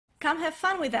Come have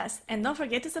fun with us and don't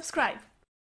forget to subscribe.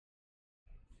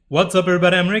 What's up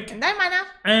everybody, I'm Rick. And I'm Anna.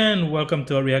 And welcome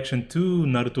to our reaction to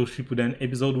Naruto Shippuden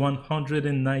episode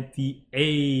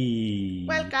 198.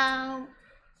 Welcome.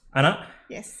 Anna?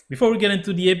 Yes. Before we get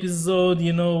into the episode,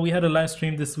 we had a live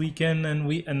stream this weekend and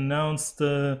we announced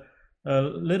a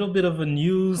little bit of a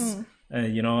news,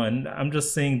 and I'm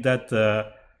just saying that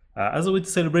as a way to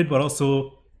celebrate, but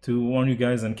also to warn you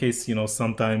guys in case,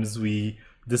 sometimes we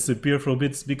disappear for a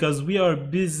bit because we are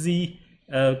busy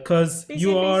because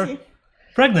you are busy.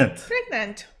 pregnant.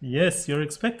 Pregnant. Yes, you're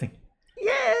expecting.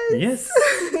 Yes. Yes.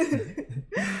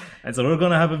 And so we're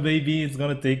gonna have a baby. It's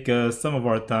gonna take some of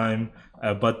our time,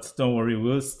 but don't worry,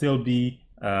 we'll still be,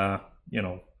 We'll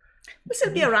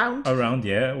still be around. Around,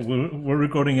 yeah. We're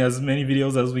recording as many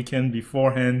videos as we can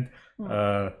beforehand,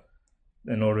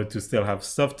 in order to still have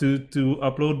stuff to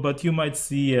upload. But you might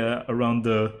see around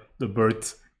the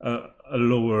birth a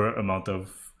lower amount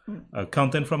of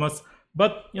content from us.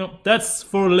 But that's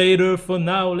for later. For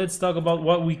now, let's talk about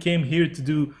what we came here to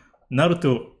do.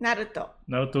 Naruto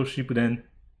Shippuden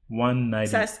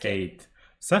 198.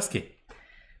 Sasuke.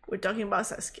 We're talking about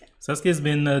Sasuke. Sasuke has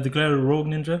been declared a rogue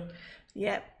ninja.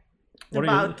 Yeah.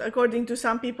 According to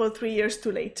some people, 3 years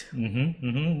too late.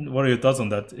 What are your thoughts on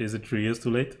that? Is it 3 years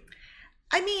too late?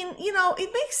 I mean,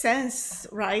 it makes sense,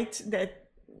 right? That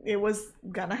it was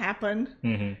gonna happen.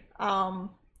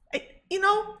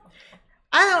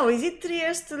 I don't know, is it 3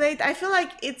 years too late? I feel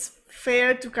like it's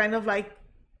fair to kind of like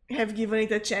have given it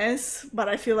a chance, but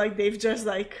I feel like they've just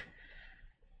like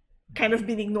kind of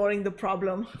been ignoring the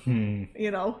problem,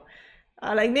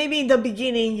 like maybe in the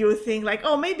beginning you think like,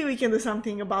 oh, maybe we can do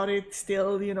something about it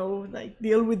still, like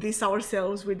deal with this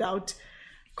ourselves without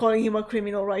calling him a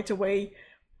criminal right away.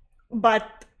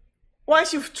 But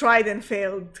once you've tried and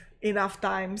failed enough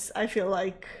times, I feel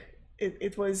like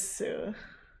it was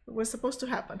supposed to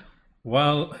happen.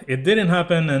 Well, it didn't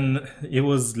happen, and he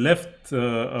was left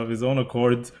of his own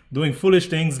accord doing foolish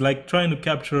things like trying to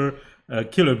capture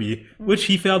Killer Bee, which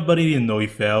he failed, but he didn't know he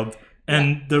failed.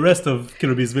 And the rest of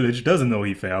Killer Bee's village doesn't know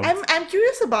he failed. I'm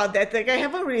curious about that. Like, I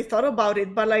haven't really thought about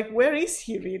it, but like, where is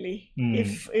he really?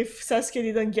 If Sasuke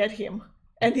didn't get him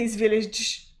and his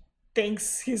village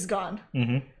thinks he's gone,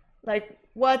 like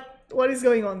what is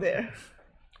going on there?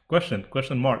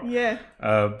 Question mark. Yeah.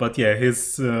 But yeah,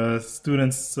 his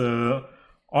students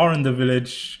are in the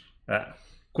village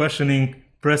questioning,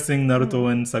 pressing Naruto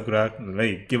and Sakura.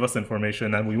 Hey, give us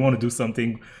information, and we want to do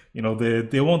something.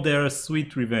 They want their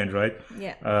sweet revenge, right?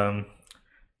 Yeah.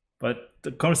 But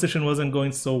the conversation wasn't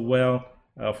going so well,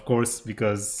 of course,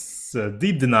 because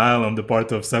deep denial on the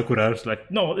part of Sakura. She's like,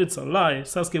 no, it's a lie.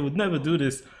 Sasuke would never do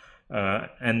this.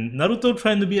 And Naruto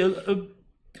trying to be a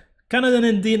kind of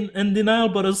in denial,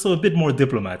 but also a bit more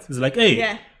diplomat. It's like,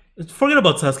 hey, forget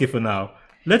about Sasuke for now.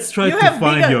 Let's try to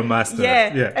find your master.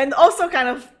 Yeah, and also kind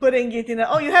of putting it in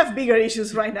you have bigger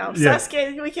issues right now.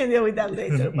 Sasuke, we can deal with that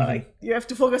later, but like, you have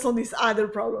to focus on these other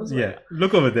problems. Yeah,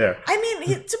 look over there. I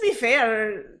mean, to be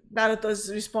fair, Naruto's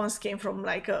response came from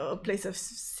like a place of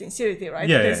sincerity, right?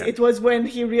 Because it was when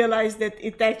he realized that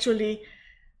it actually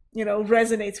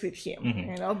resonates with him,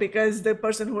 because the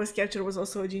person who was captured was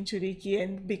also a Jinchuriki,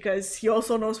 and because he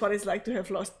also knows what it's like to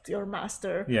have lost your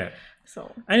master. Yeah.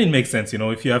 So. And it makes sense,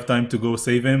 if you have time to go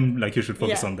save him, like you should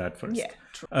focus on that first. Yeah,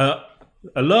 true.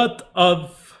 A lot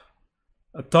of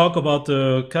talk about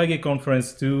the Kage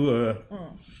conference too.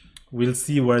 We'll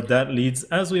see where that leads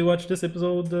as we watch this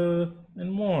episode and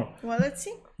more. Well, let's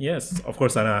see. Yes, of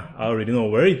course, Anna. I already know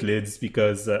where it leads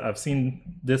because I've seen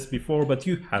this before, but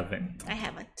you haven't. I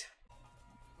haven't.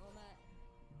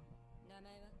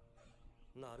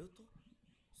 Naruto?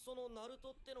 そのナル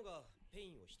トってのがペ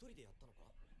インを一人でやったのか?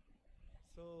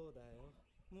 そうだよ。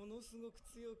ものすごく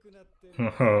強くなってる。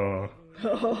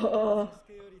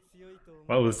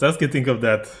What will Sasuke think of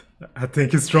that? I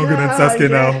think he's stronger than Sasuke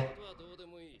now.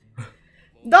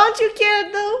 Don't you care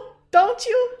though? Don't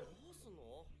you?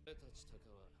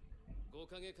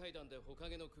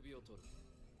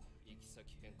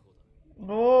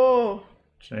 Oh.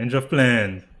 Change of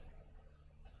plan.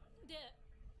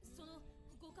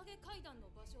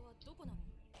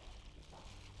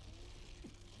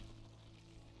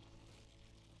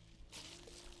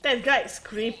 That guy is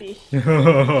creepy.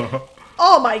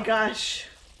 Oh my gosh.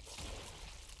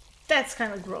 That's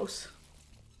kind of gross.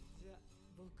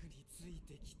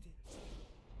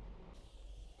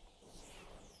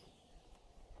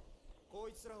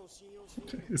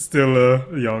 He's still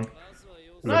young.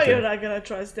 No, you're not gonna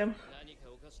trust them.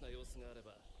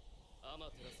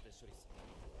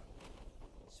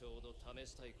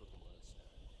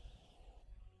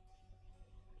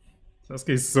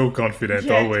 Sasuke is so confident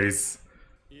always.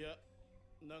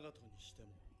 長門にしても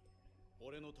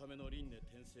俺のための輪廻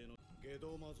転生の下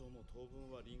道魔像も当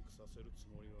分はリンクさせるつ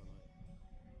もりはない。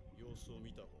様子を見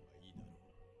た方がいいだろう。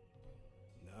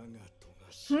長門が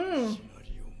シナ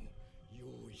リオも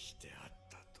用意してあっ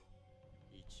たと。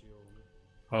一応ね。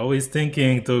Always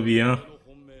thinking, Toby, huh?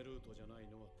 本命ルートじゃない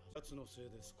のは2つのせい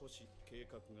で少し計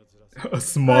画がずらせ A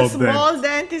small A small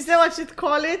dent. dent, is that what you'd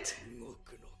call it? 動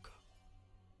くのか。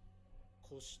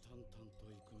虎視眈々と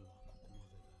行くのはここまで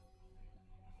だ。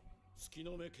月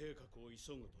の目計画を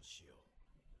急ぐとしよう。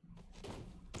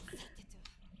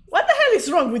 What the hell is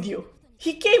wrong with you?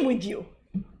 He came with you.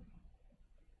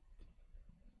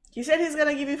 He said he's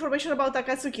gonna give information about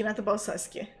Akatsuki, not about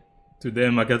Sasuke. To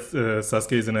them,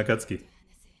 Sasuke is an Akatsuki.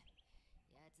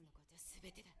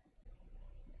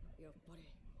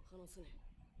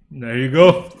 There you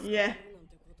go. Yeah.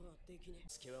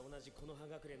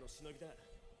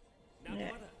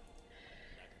 Yeah.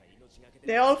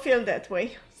 They all feel that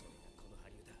way.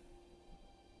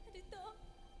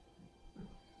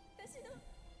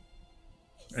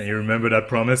 And you remember that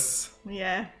promise?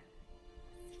 Yeah.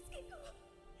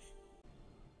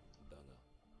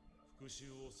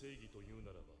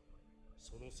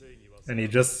 And he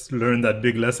just learned that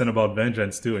big lesson about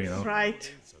vengeance too, you know?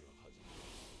 Right.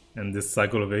 And this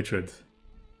cycle of hatred.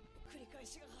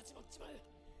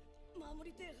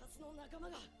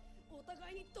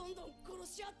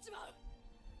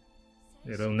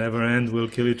 It'll never end, we'll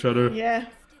kill each other. Yeah.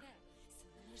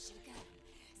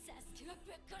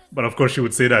 But of course she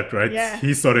would say that, right? Yeah.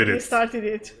 He started He it. started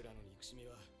it.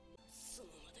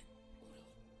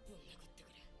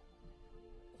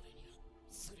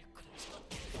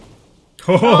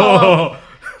 Oh,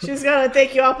 She's gonna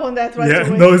take you up on that right yeah,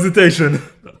 away. no hesitation.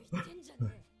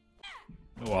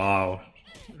 Wow.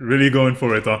 Really going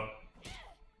for it, huh?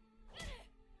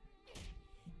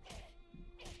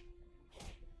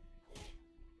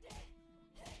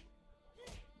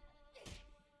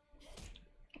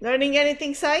 Learning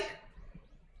anything, Sai?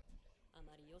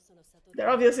 They're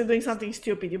obviously doing something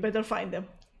stupid. You better find them.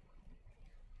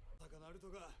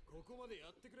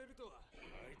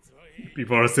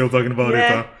 People are still talking about it,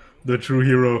 Yeah. huh? The true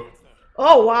hero.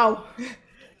 Oh, wow.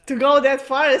 To go that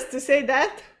far as to say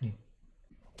that?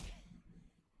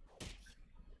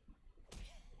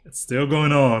 It's still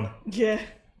going on. Yeah.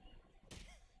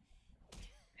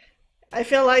 I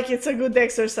feel like it's a good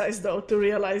exercise, though, to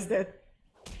realize that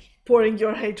pouring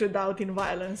your hatred out in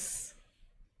violence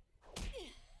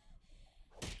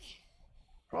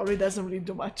probably doesn't really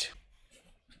do much.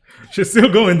 She's still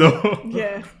going though.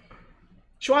 Yeah.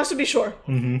 She wants to be sure.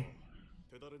 Mm-hmm.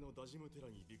 手だれのダジムテラ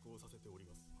に尾行させており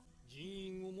ます。人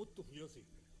員をもっと増やせ。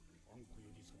あんこ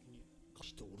より先にカ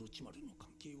シとオロチマルの関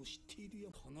係を知っているや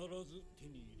必ず手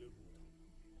に入れるの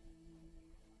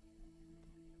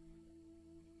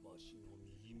だ。わしの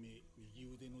右目、右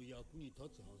腕の役に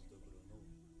立つはずだからな。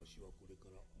わしはこれか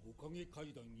ら五影階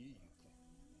段へ行く。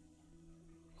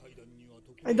階段には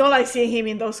時 I don't like seeing him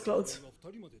in those clothes.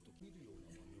 二人までときるよう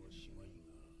な真似はしまいが、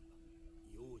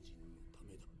用心のた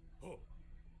めだ。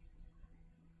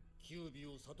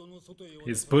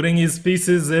He's putting his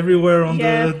pieces everywhere on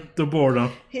Yeah. the board, huh?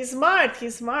 He's smart.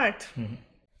 He's smart.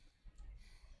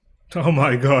 Oh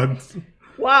my god.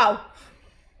 Wow.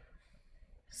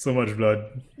 So much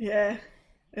blood. Yeah.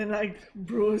 And like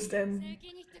bruised and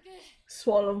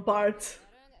swollen parts.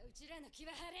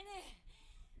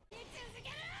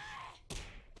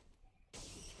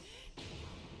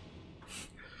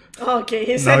 Okay,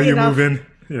 he Now said you enough. move in.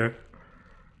 Yeah.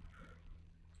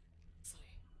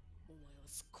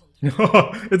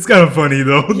 It's kind of funny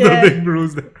though, Yeah. the big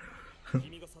bruise there.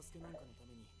 君がサスケなんかのた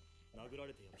めに殴ら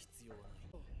れてやる必要は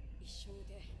ない。一緒にい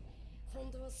て本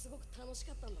当はすごく楽し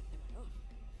かったんだってばよ。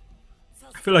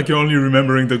 I feel like you're only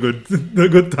remembering the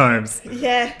good times.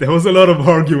 Yeah. There was a lot of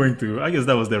arguing too. I guess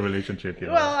that was their relationship, you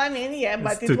know. Well, I mean, yeah,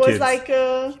 but two it was kids. like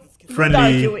good Friendly-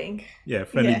 arguing. Yeah,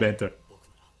 friendly Yeah. banter.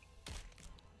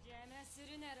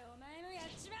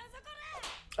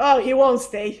 Oh, he won't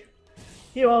stay.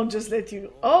 He won't just let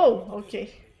you. Oh, okay.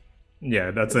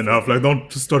 Yeah, that's enough. Like, don't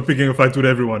just start picking a fight with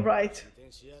everyone. Right.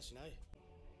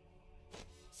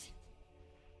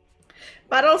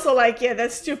 But also, like, yeah,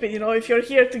 that's stupid, you know, if you're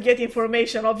here to get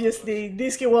information, obviously,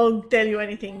 this kid won't tell you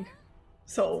anything.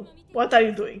 So, what are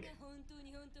you doing?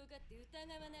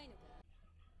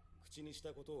 口にした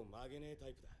ことを曲げねえタ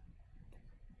イプだ。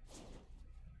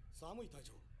寒い隊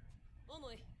長。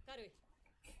重い、軽い。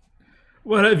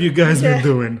 What have you guys Yeah. been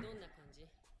doing? どんな感じ？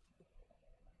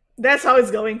 That's how it's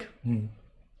going.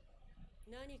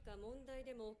 何か問題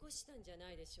でも起こしたんじゃ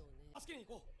ないでしょうね。助けに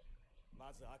行こう。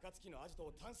まず暁のアジト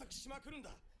を探索しまくるんだ。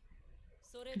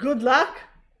それ Good luck.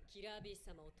 キラービー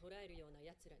様を捕らえるような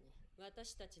奴らに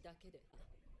私たちだけで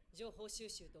情報収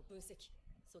集と分析、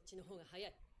そっちの方が早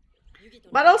い。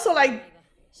 But also, like,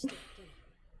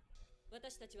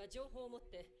 私たちは情報を持っ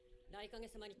てライカゲ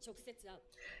様に直接会う。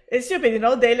 it's stupid, you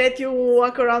know? They let you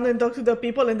walk around and talk to the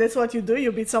people, and that's what you do.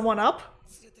 You beat someone up.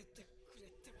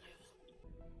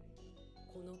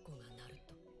 この子がナル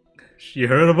ト。 She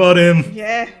heard about him.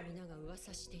 Yeah. みんなが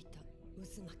噂していた渦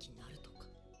巻きナルトか。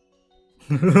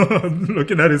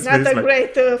 Looking at his Not face a like,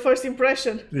 great first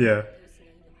impression. yeah.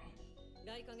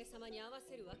 ライカゲ様に合わ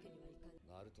せるわけにはいかない。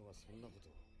ナルトがそんなこと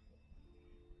を。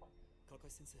カカ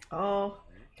シ先生。 Oh,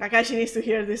 Kakashi needs to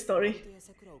hear this story.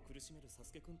 桜を苦しめるサ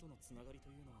スケ君とのつながりと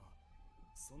いうのは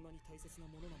そんなに大切な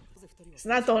ものなのか。ぜ二人は。 It's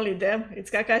not only them, it's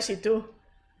Kakashi too.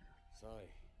 サイ、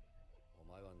お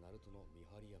前はナルトの見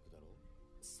張り役だろう。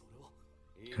それは。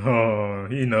 Oh,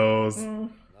 he knows.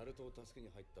 ナルトを助け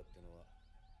に入ったってのは。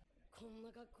こん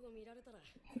な格好見られたら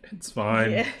It's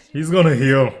fine. Yeah. He's gonna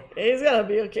heal. It's gonna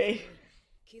be okay.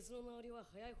 傷の治りは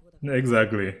早い方だから。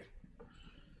 Exactly.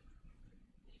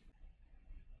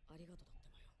 ありがとうだってば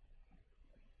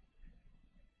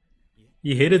よ。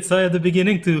 He hated Sai at the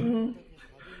beginning too.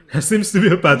 There seems to be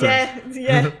a pattern. Yeah,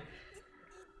 yeah. っ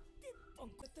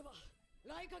てば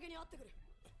ライカゲに会ってくる。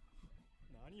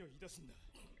何を言い出すんだ。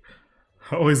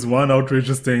 Always one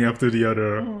outrageous thing after the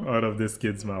other out of this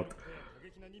kid's mouth. 過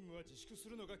激な任務は自粛す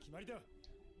るのが決まりだ。会っ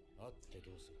て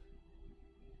どうする。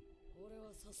俺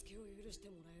はサスケを許して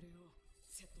もらえるよう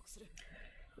説得する。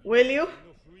 Will you? の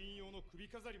封印用の首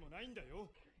飾りもないんだよ。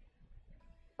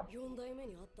4代目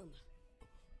に会ったんだ。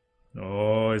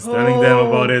 Oh, he's telling them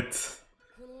about it.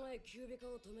 この前キュービカ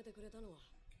を止めてくれたのは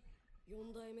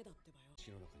4代目だってばよ。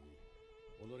血の中に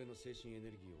己の精神エ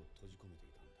ネルギーを閉じ込めて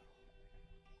いたんだろ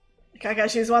う。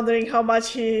 Kakashi is wondering how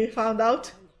much he found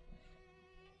out.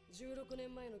 16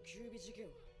年前のキュービ事件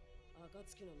は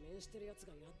暁の面してるやつ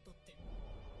がやったって。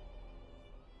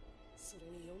それ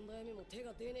に4代目も手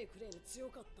が出ねえくらいに強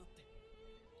かったって。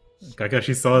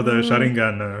 Kakashi saw the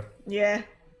Sharingan. Yeah.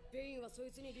 ベインはそ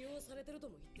いつに利用されてると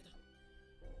も言ってた。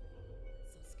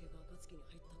サスケが暁に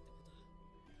入ったってことは。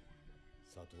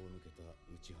里を抜けた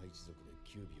内派一族で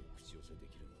キュービを口寄せで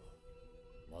きるの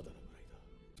はまだらぐらいだ。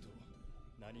と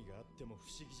何があっても不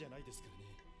思議じゃないですからね。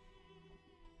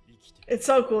生きて It's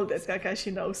so cool that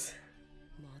Kakashi knows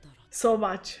まだら。 so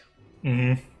much.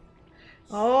 Hmm.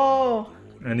 Oh,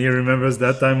 And he remembers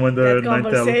that time when that the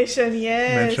Ninetale conversation,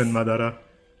 yes. mentioned Madara. か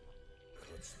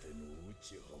つての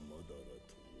内派まだら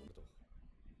と。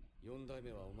4代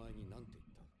目はお前に何て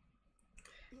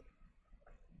言った。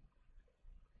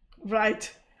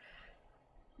 Right.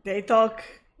 They talk.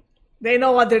 They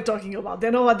know what they're talking about. They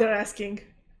know what they're asking.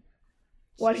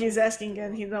 What he's asking,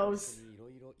 and he knows. いろ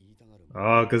いろ言いたがる。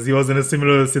 Oh, because he was in a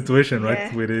similar situation,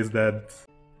 right? Yeah. With his dad.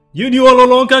 You knew all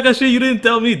along, Kakashi? You didn't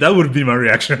tell me? That would be my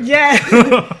reaction. Yeah.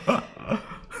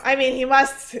 I mean, he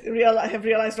must have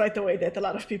realized right away that a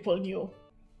lot of people knew.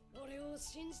 俺を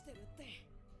信じてるって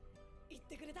言っ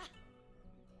てくれた。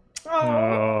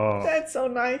 Oh, Oh. that's so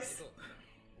nice.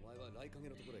 お前はライカゲ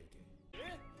のところへ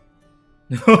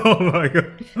行け。 Oh my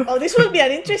god. Oh, this will be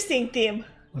an interesting team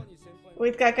何先輩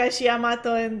with Kakashi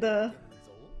Yamato and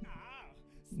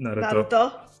Naruto. Naruto.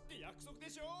 って約束で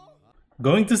しょ。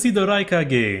 Going to see the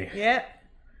Raikage. Yeah,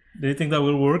 Do you think that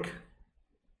will work?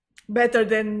 better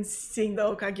than seeing the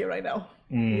Hokage right now.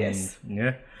 Yes.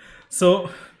 Yeah. So,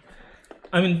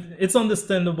 I mean, it's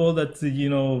understandable that, you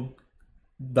know,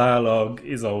 dialogue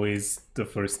is always the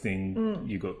first thing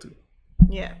you go to.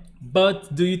 Yeah.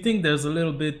 But do you think there's a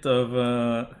little bit of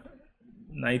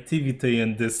naivety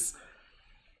in this,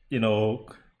 you know,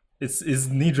 it's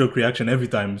knee-jerk reaction every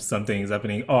time something is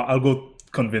happening? Oh, I'll go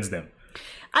convince them.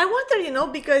 I wonder, you know,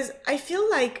 because I feel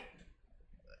like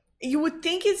you would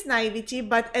think it's naivety,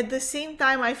 but at the same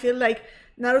time, I feel like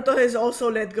Naruto has also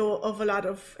let go of a lot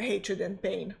of hatred and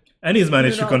pain. And he's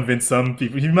managed You to know. convince some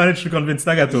people. He managed to convince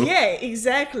Nagato. Yeah,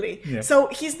 exactly. Yeah. So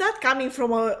he's not coming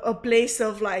from a place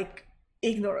of like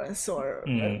ignorance or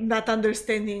not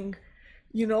understanding,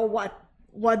 you know,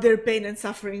 what their pain and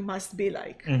suffering must be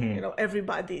like. You know,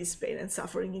 everybody's pain and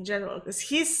suffering in general, because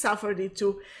he's suffered it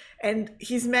too, and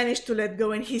he's managed to let go,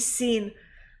 and he's seen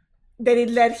that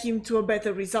it led him to a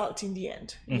better result in the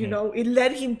end. You know, it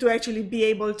led him to actually be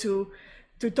able to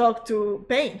talk to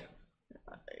pain.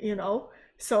 You know,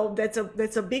 so that's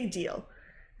a big deal.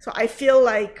 So I feel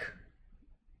like,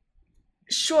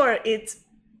 sure,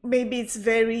 maybe it's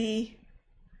very,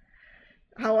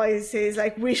 how I say, it's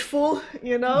like wishful,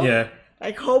 you know, Yeah.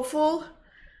 like hopeful.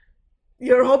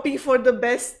 You're hoping for the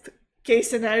best case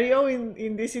scenario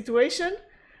in this situation,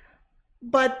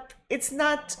 but it's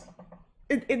not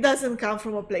it doesn't come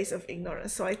from a place of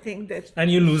ignorance. So I think that And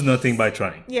you lose nothing by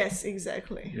trying. yes,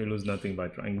 exactly. You lose nothing by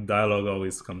trying. Dialogue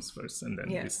always comes first, and then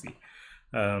Yeah. we see.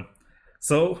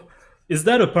 So, is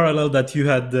that a parallel that you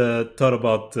had thought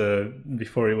about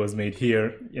before it was made here?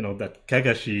 You know, that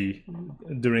Kakashi,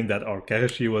 during that arc,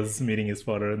 Kakashi was meeting his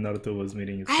father, Naruto was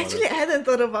meeting his father. Actually, I hadn't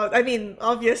thought about. I mean,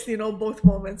 obviously, both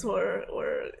moments were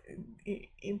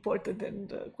important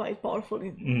and quite powerful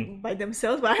by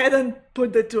themselves, but I hadn't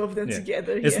put the two of them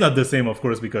together. It's not the same, of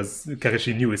course, because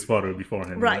Kakashi knew his father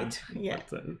beforehand. Right, yeah.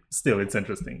 But, still, it's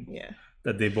interesting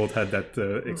that they both had that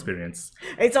experience.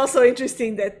 It's also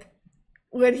interesting that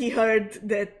when he heard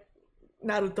that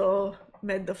Naruto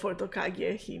met the fourth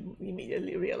Kage, he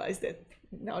immediately realized that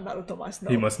now Naruto must know.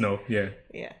 He must know, yeah.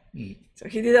 Yeah. So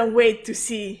he didn't wait to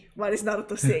see what is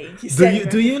Naruto saying. He said,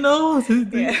 Do you know?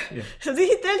 Yeah. So did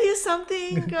he tell you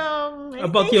something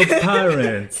About your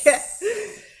parents?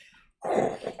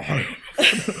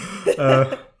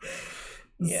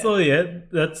 So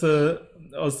that's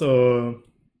also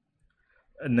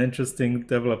an interesting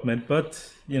development,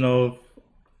 but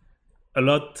a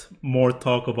lot more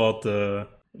talk about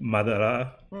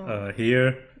Madara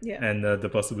here, and the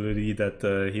possibility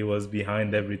that he was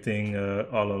behind everything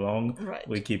all along. Right.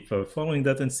 We keep following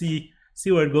that and see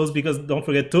where it goes, because don't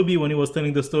forget, Toby, when he was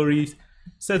telling the story,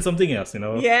 said something else.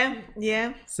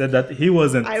 Yeah. Said that he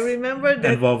wasn't I remember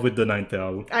that. involved with the Ninth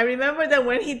Tail. I remember that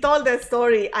when he told that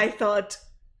story, I thought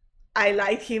I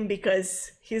liked him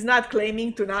because he's not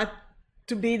claiming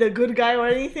to be the good guy or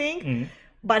anything,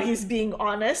 but he's being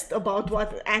honest about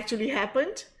what actually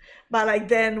happened. But like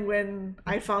then when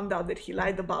I found out that he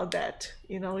lied about that,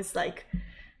 it's like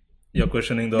you're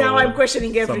questioning now I'm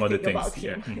questioning some other everything things. about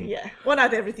him. Yeah. Well,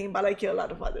 not everything, but like a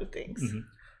lot of other things.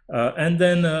 And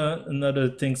then another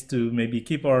things to maybe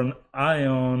keep our eye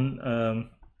on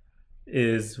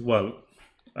is, well,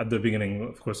 at the beginning,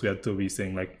 of course, we had Toby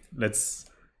saying like, let's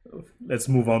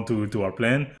move on to our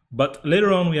plan. But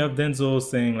later on, we have Denzo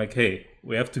saying like, hey,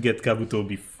 we have to get Kabuto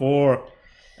before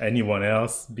anyone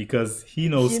else because he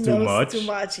knows too much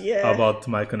about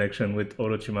my connection with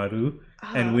Orochimaru.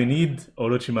 And we need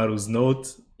Orochimaru's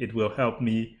note. It will help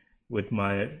me with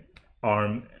my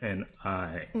arm and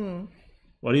eye.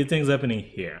 What do you think is happening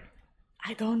here?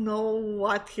 I don't know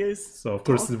what he's So of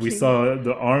course we saw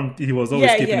the arm, he was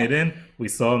always keeping it in. We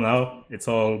saw now it's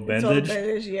all bandaged.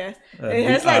 It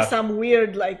has like some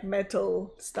weird like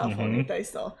metal stuff on it, I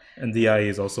saw. And the eye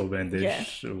is also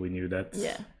bandaged. We knew that.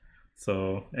 Yeah.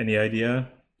 So any idea?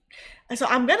 So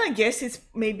I'm gonna guess it's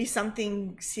maybe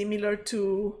something similar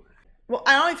to, well,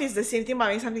 I don't know if it's the same thing, but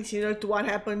maybe something similar to what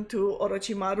happened to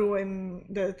Orochimaru when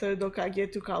the third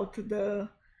Hokage took out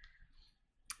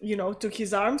took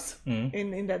his arms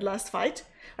in that last fight.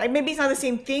 Like maybe it's not the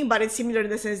same thing, but it's similar in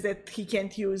the sense that he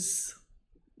can't use,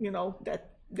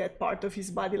 that part of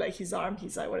his body, like his arm,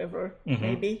 his eye, whatever,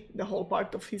 maybe the whole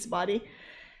part of his body.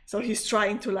 So he's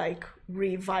trying to like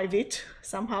revive it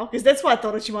somehow, because that's what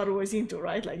Orochimaru was into,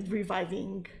 right? Like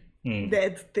reviving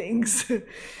dead things.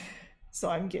 So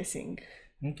I'm guessing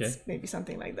it's maybe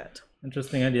something like that.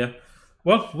 Interesting idea.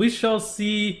 Well, we shall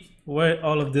see where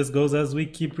all of this goes as we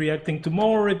keep reacting to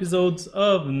more episodes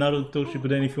of Naruto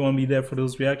Shippuden. If you want to be there for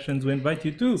those reactions, we invite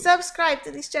you to subscribe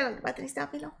to this channel. The button is down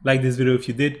below. Like this video if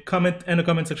you did, comment in the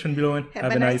comment section below, and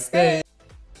have a nice day.